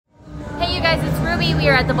TravelRuby. We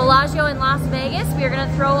are at the Bellagio in Las Vegas. We are going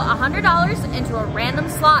to throw $100 into a random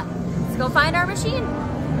slot. Let's go find our machine.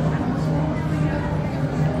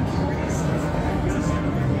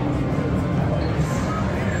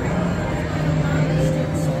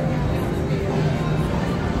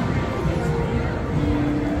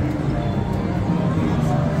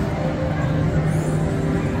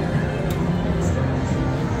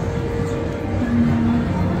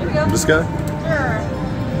 This guy? Sure.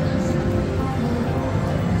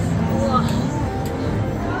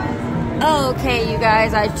 Okay, you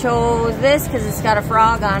guys, I chose this because it's got a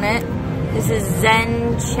frog on it. This is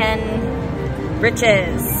Zen Chen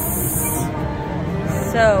Riches.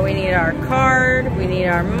 So we need our card, we need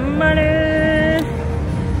our money.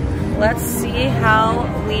 Let's see how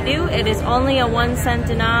we do. It is only a 1 cent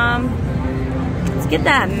denom. Let's get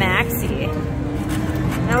that maxi.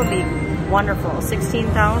 That would be wonderful.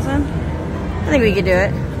 16,000. I think we could do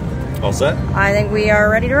it. All set? I think we are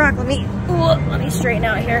ready to rock. Let me straighten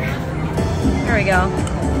out here. There we go.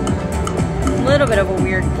 A little bit of a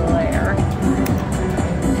weird glare.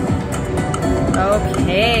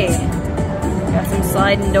 Okay. Got some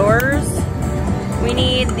sliding doors. We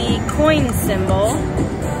need the coin symbol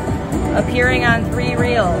appearing on 3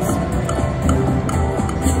 reels.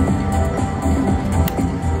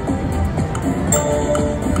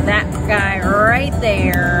 That guy right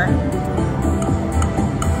there.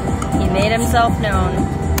 He made himself known.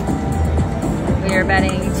 We are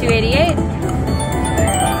betting 288.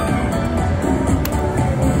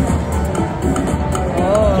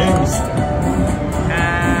 Oh. Kings.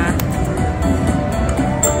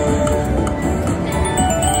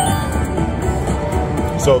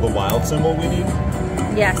 So the wild symbol we need?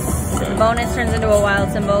 Yes. Okay. The bonus turns into a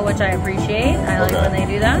wild symbol, which I appreciate. I like when they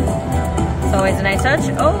do that. It's always a nice touch.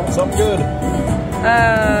 Oh. Something good.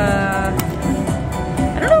 I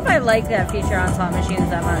don't know if I like that feature on slot machines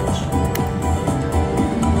that much.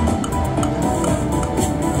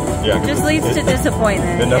 Yeah. It just leads to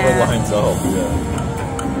disappointment. It never lines up. Yeah.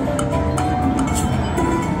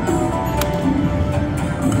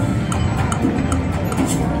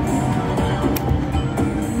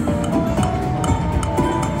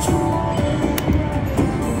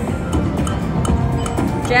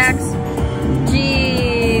 Jacks.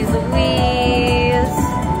 Jeez Louise.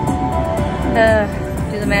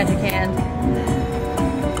 Do the magic hand.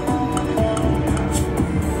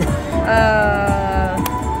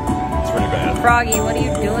 It's pretty bad. Froggy, what are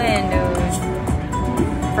you doing, dude?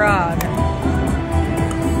 Frog.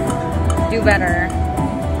 Do better.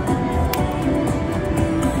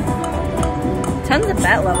 Tons of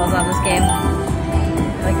bet levels on this game.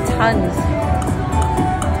 Like tons.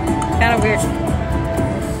 Kind of weird.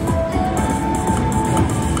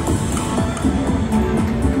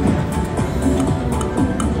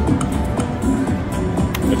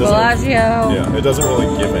 Bellagio. Yeah, it doesn't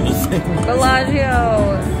really give anything.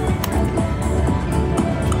 Bellagio.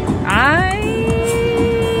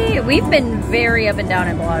 We've been very up and down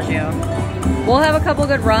at Bellagio. We'll have a couple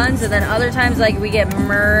good runs, and then other times, like, we get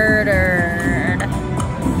murdered.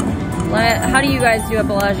 How do you guys do at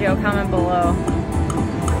Bellagio? Comment below.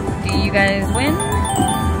 Do you guys win?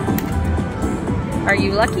 Are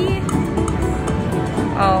you lucky?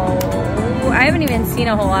 Oh, I haven't even seen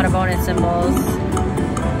a whole lot of bonus symbols.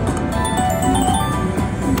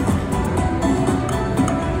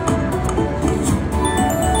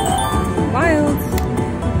 Wilds.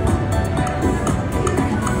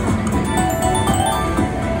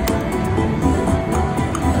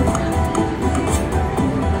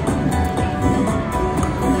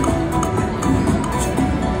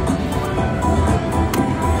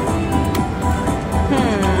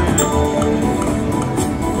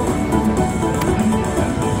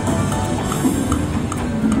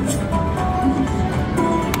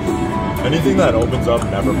 Anything that opens up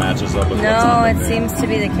never matches up with what's No, on it the seems to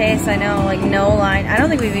be the case. I know, like, no line. I don't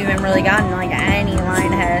think we've even really gotten, like, any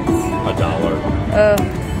line heads. $1. Ugh.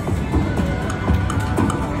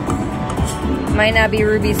 Might not be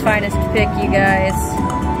Ruby's finest pick, you guys.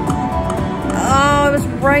 Oh, it was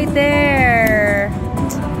right there.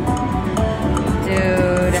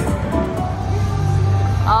 Dude.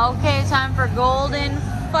 Okay, time for Golden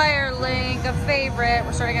Firelink, a favorite.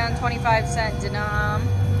 We're starting on 25-cent denom.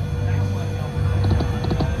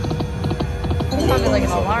 It sounded like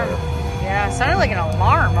an alarm. Yeah, it sounded like an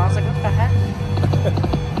alarm. I was like, what the heck?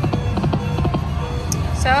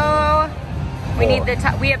 So, we need the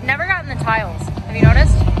we have never gotten the tiles. Have you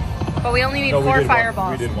noticed? But we only need 4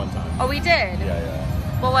 fireballs. We did one time. Oh, we did?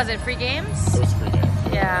 Yeah. What was it, free games? It was free games.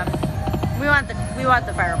 Yeah. We want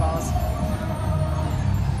the fireballs.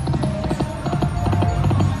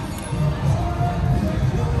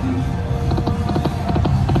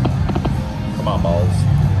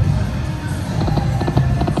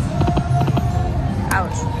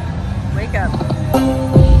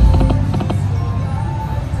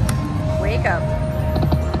 makeup.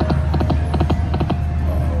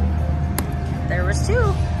 There was 2.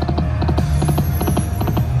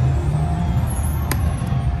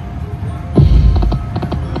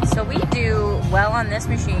 So we do well on this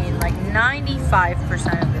machine like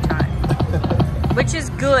 95% of the time, which is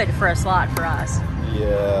good for a slot for us.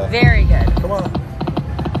 Yeah. Very good. Come on.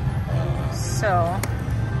 So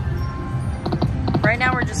right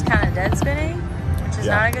now we're just kind of dead spinning, which is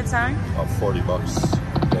not a good sign. About $40.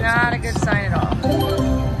 Not a good sign at all.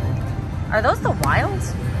 Are those the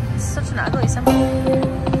wilds? It's such an ugly symbol.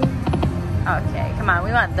 Okay, come on.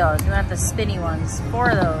 We want those. We want the spinny ones. 4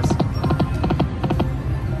 of those.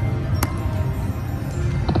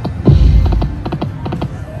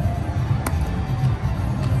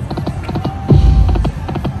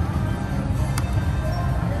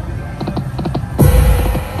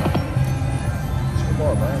 Come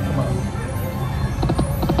on, man. Come on.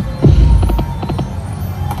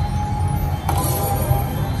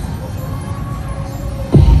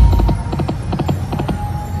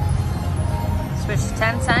 Switch to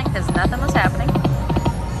 10 cent because nothing was happening.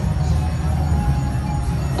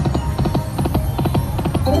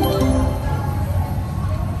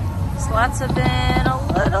 Slots have been a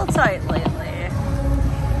little tight lately.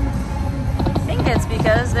 I think it's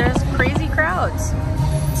because there's crazy crowds.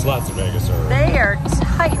 Slots in Vegas are They are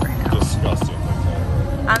tight right now. disgusting.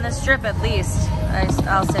 On the strip at least,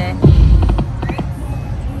 I'll say.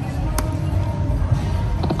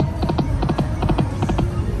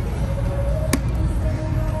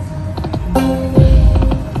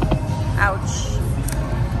 Ouch.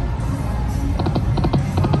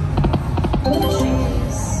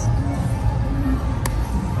 Jeez.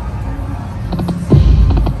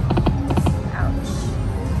 Ouch.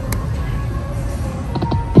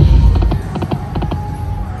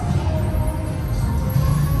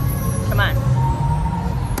 Come on.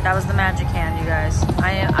 That was the magic hand, you guys.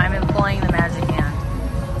 I'm employing the magic hand.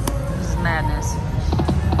 This is madness.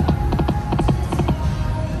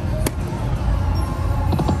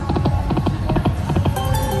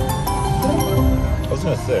 I was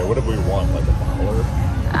gonna say, what have we won? Like $1?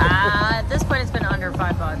 At this point, it's been under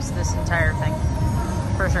 $5 this entire thing,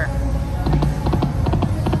 for sure.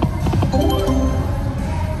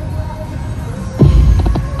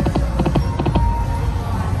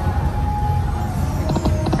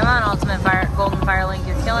 Come on, Ultimate Golden Firelink,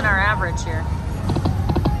 you're killing our average here.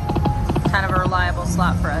 Kind of a reliable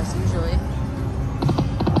slot for us usually.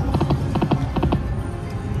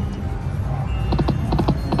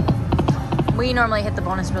 We normally hit the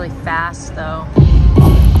bonus really fast, though.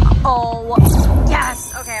 Oh,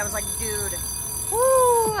 yes! Okay, I was like, dude.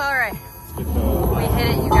 Woo! All right. We hit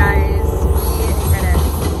it, you guys. We hit it.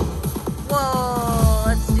 Whoa,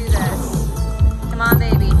 let's do this. Come on,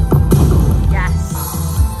 baby. Yes.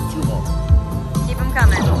 2 more. Keep them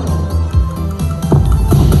coming.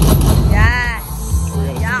 Yes.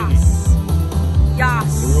 Yes.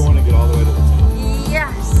 Yes. Do we want to get all the way to the top?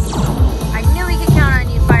 Yes. I knew we could count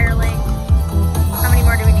on you, Firelink. How many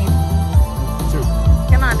more do we need? 2.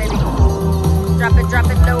 Come on, baby. Drop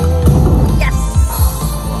it low. Yes.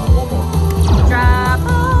 One more. Drop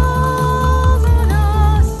on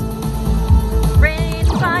us. Rain,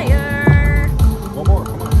 fire. One more.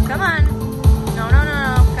 Come on. Come on. No.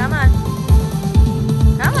 Come on.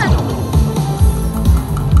 Come on.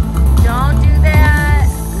 Don't do that.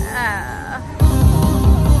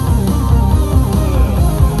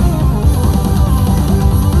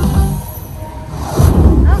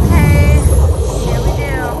 Okay. Here we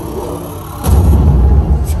do.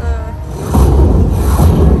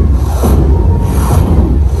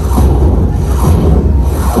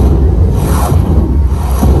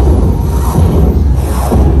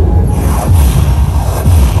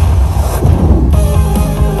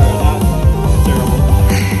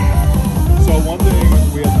 So one thing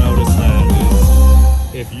we have noticed that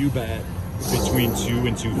is if you bet between 2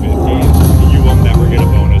 and 250, you will never get a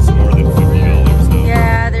bonus more than $50 though.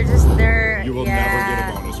 Yeah, they're You will never get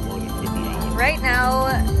a bonus more than $50. Right now,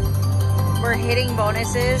 we're hitting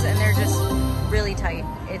bonuses and they're just really tight.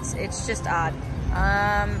 It's just odd.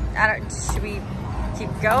 Should we keep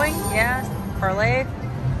going? Yeah, parlay.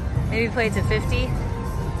 Maybe play it to 50.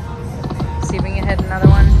 See if we can hit another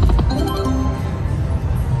one.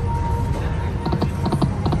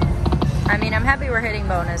 I mean, I'm happy we're hitting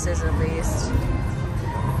bonuses at least.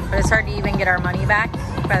 But it's hard to even get our money back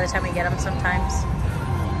by the time we get them sometimes.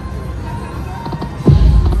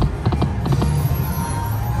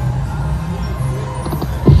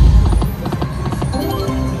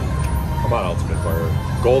 Come on, Ultimate Fire.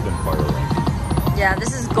 Golden Firelink. Yeah,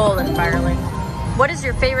 this is Golden Firelink. What is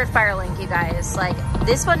your favorite Firelink, you guys? Like,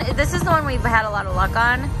 This is the one we've had a lot of luck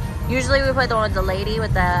on. Usually we play the one with the lady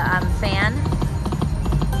with the fan.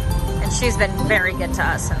 And she's been very good to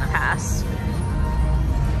us in the past.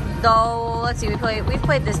 Though, let's see, we've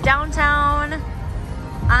played this downtown,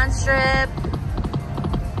 on strip.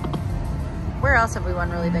 Where else have we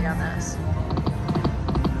won really big on this?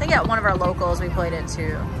 I think at one of our locals we played it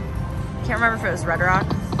too. Can't remember if it was Red Rock.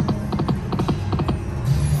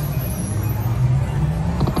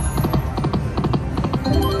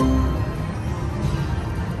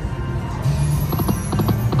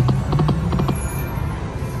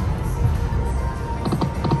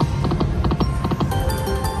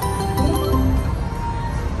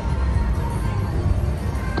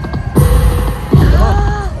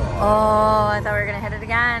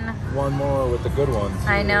 One more with the good ones.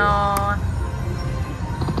 I know.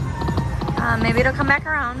 Maybe it'll come back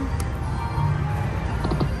around.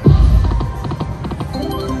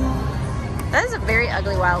 That is a very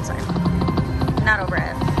ugly wild sign. Not over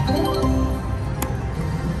it.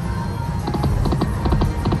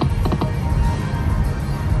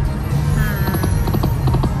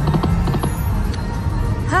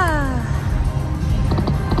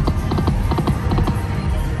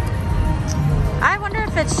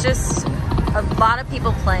 It's just a lot of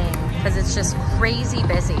people playing because it's just crazy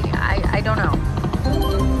busy. I don't know.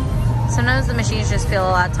 Sometimes the machines just feel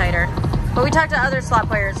a lot tighter. But we talked to other slot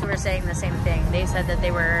players who were saying the same thing. They said that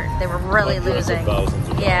they were really losing.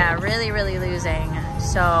 Yeah, really losing.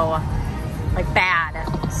 So, like bad.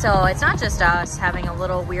 So it's not just us having a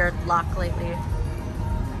little weird luck lately.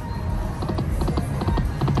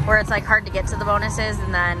 Where it's like hard to get to the bonuses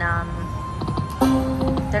and then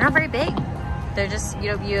they're not very big. They're just,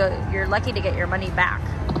 you're lucky to get your money back.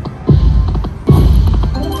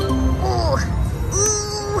 Ooh,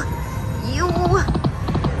 ooh, you.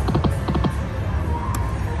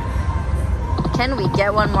 Can we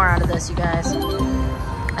get one more out of this, you guys?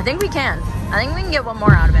 I think we can. I think we can get one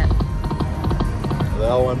more out of it. They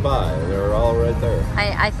all went by. They were all right there.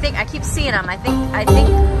 I keep seeing them. I think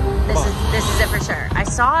this is it for sure. I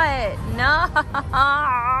saw it. No.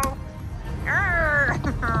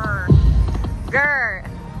 Grr.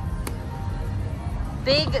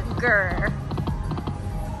 Big grr.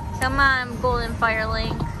 Come on, Golden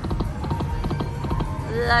Firelink.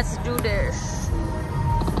 Let's do this.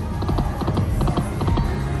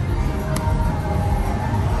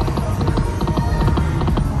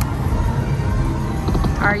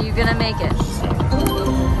 Are you gonna make it?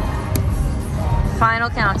 Final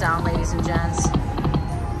countdown, ladies and gents.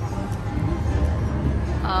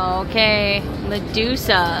 Okay,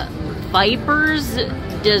 Medusa. Viper's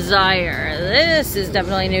Desire. This is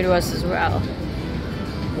definitely new to us as well.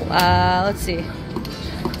 Let's see.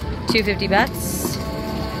 250 bets.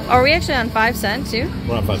 Oh, are we actually on 5 cent too?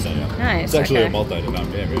 We're on 5 cent, yeah. Nice. It's actually okay. a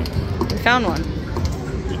multi-denominator game, yeah. We found one.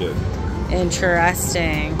 We did.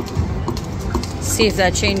 Interesting. See if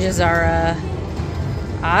that changes our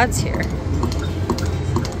odds here.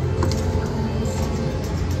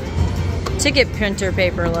 Ticket printer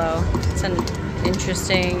paper low. It's an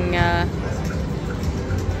interesting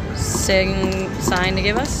sign to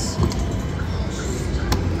give us.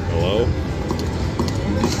 Hello?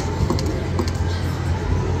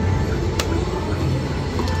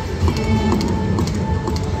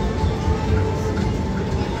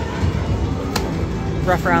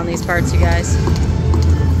 Rough around these parts, you guys.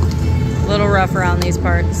 A little rough around these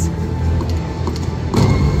parts.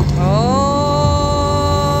 Oh!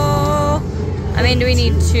 I mean, do we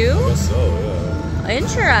need 2? I guess so, yeah.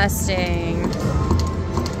 Interesting.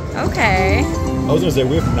 Okay. I was gonna say,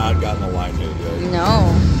 we have not gotten a line yet.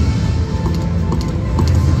 No.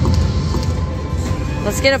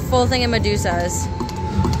 Let's get a full thing of Medusas.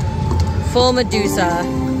 Full Medusa.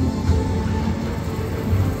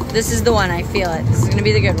 This is the one, I feel it. This is gonna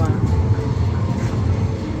be the good one.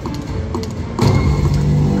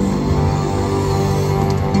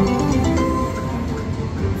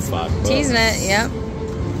 $5. Teasing it, yep.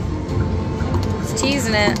 It's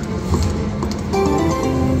teasing it.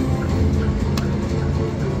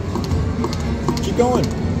 Keep going.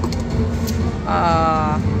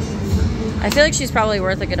 I feel like she's probably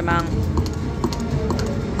worth a good amount.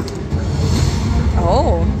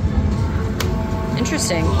 Oh.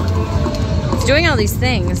 Interesting. It's doing all these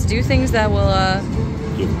things. Do things that will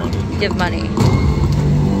give money.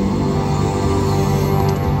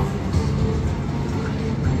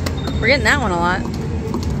 We're getting that one a lot.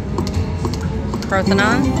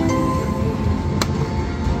 Prothenon.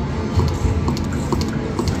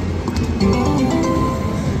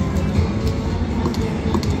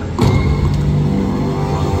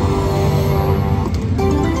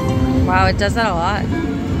 Wow, it does that a lot.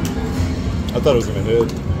 I thought it was gonna hit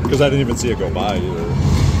because I didn't even see it go by either.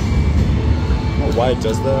 I don't know why it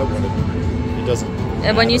does that when it doesn't.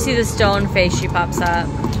 And when you see the stone face, she pops up.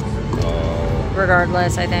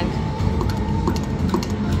 Regardless, I think.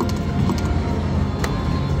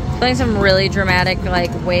 Playing some really dramatic,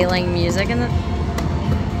 like, wailing music in the...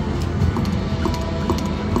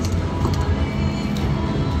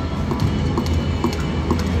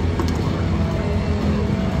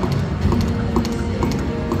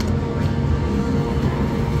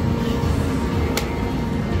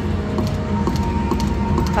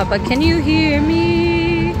 Papa, can you hear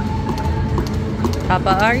me?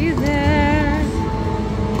 Papa, are you there?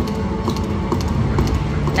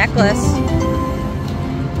 Necklace.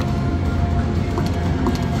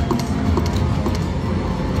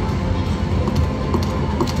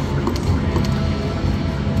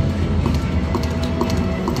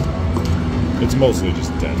 It's mostly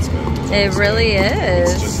just dead spins. It really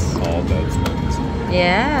is. It's just all dead spins.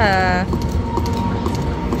 Yeah.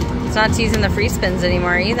 It's not teasing the free spins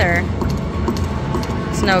anymore either.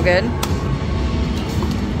 It's no good.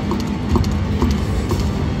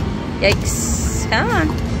 Yikes. Come on.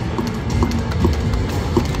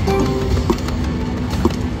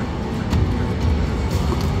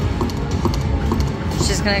 It's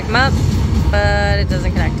just gonna come up, but it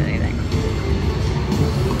doesn't connect to anything.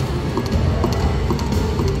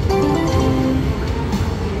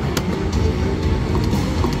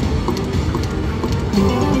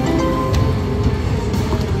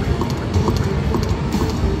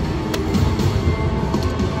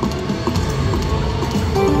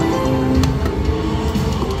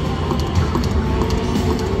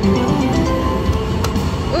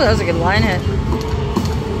 That was a good line hit.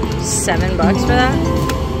 $7 for that.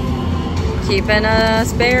 Keeping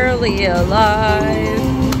us barely alive.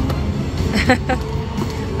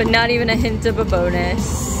 But not even a hint of a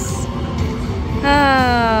bonus.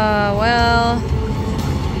 Ah, well,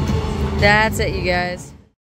 that's it, you guys.